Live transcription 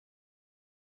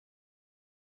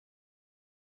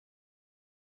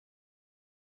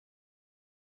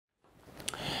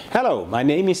Hello, my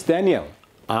name is Daniel.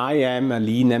 I am a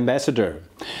Lean ambassador.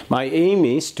 My aim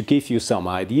is to give you some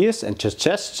ideas and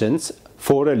suggestions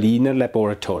for a leaner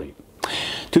laboratory.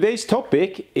 Today's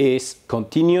topic is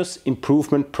continuous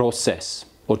improvement process,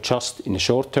 or just in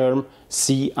short term,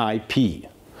 CIP.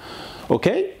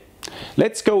 Okay,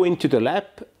 let's go into the lab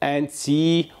and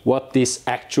see what this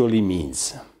actually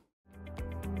means.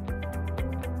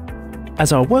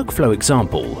 As our workflow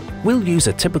example, we'll use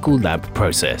a typical lab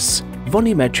process,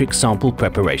 volumetric sample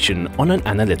preparation on an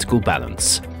analytical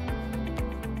balance.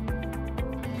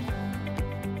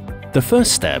 The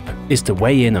first step is to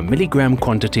weigh in a milligram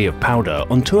quantity of powder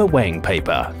onto a weighing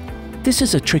paper. This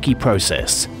is a tricky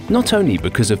process, not only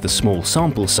because of the small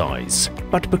sample size,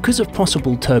 but because of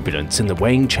possible turbulence in the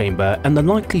weighing chamber and the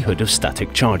likelihood of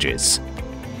static charges.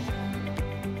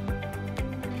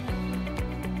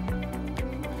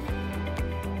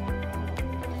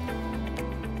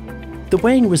 The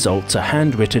weighing results are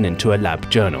handwritten into a lab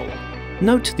journal.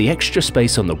 Note the extra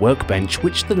space on the workbench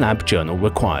which the lab journal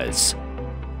requires.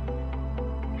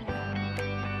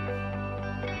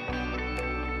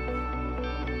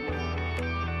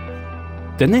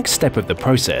 The next step of the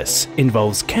process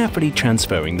involves carefully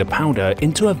transferring the powder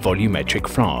into a volumetric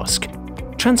flask.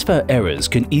 Transfer errors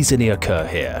can easily occur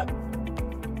here.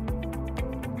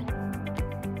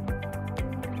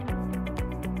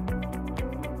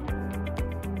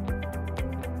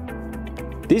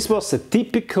 This was a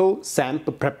typical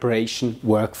sample preparation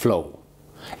workflow,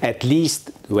 at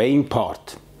least the weighing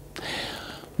part.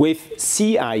 With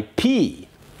CIP,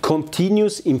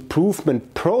 continuous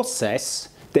improvement process,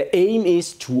 the aim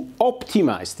is to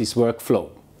optimize this workflow.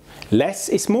 Less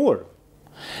is more.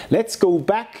 Let's go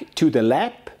back to the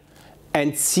lab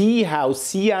and see how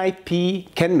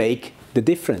CIP can make the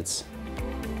difference.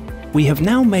 We have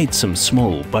now made some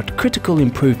small but critical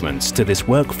improvements to this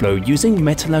workflow using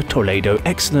Mettler Toledo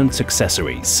Excellence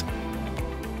accessories.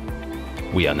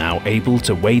 We are now able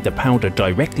to weigh the powder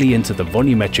directly into the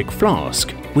volumetric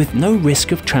flask with no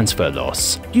risk of transfer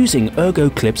loss using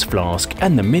ergoclips flask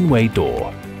and the MinWeigh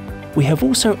door. We have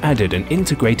also added an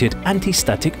integrated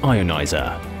anti-static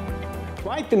ionizer.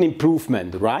 Quite an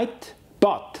improvement, right?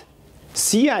 But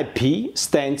CIP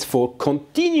stands for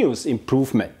continuous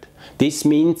improvement. This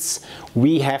means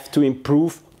we have to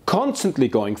improve constantly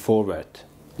going forward.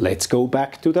 Let's go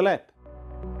back to the lab.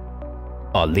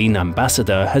 Our Lean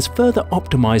ambassador has further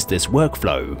optimized this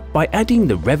workflow by adding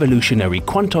the revolutionary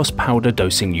Quantos powder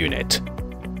dosing unit.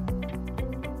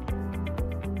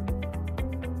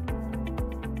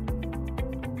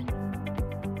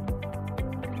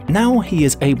 Now he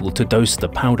is able to dose the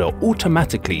powder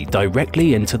automatically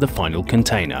directly into the final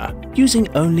container, using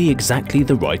only exactly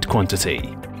the right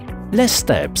quantity. Less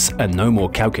steps and no more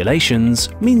calculations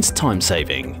means time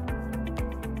saving.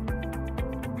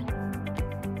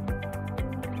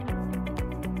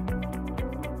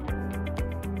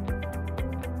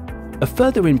 A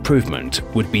further improvement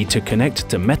would be to connect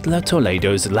to Mettler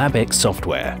Toledo's LabX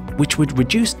software, which would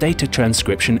reduce data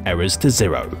transcription errors to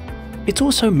zero. It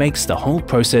also makes the whole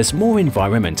process more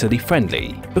environmentally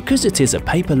friendly because it is a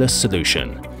paperless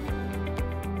solution.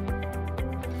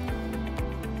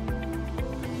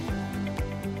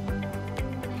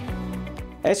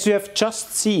 As you have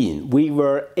just seen, we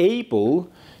were able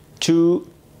to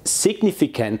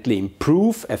significantly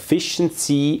improve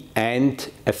efficiency and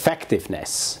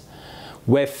effectiveness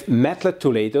with Mettler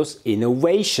Toledo's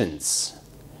innovations.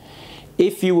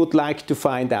 If you would like to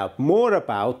find out more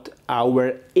about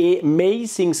our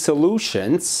amazing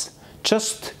solutions,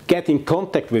 just get in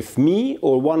contact with me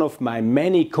or one of my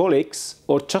many colleagues,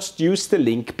 or just use the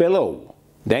link below.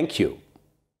 Thank you.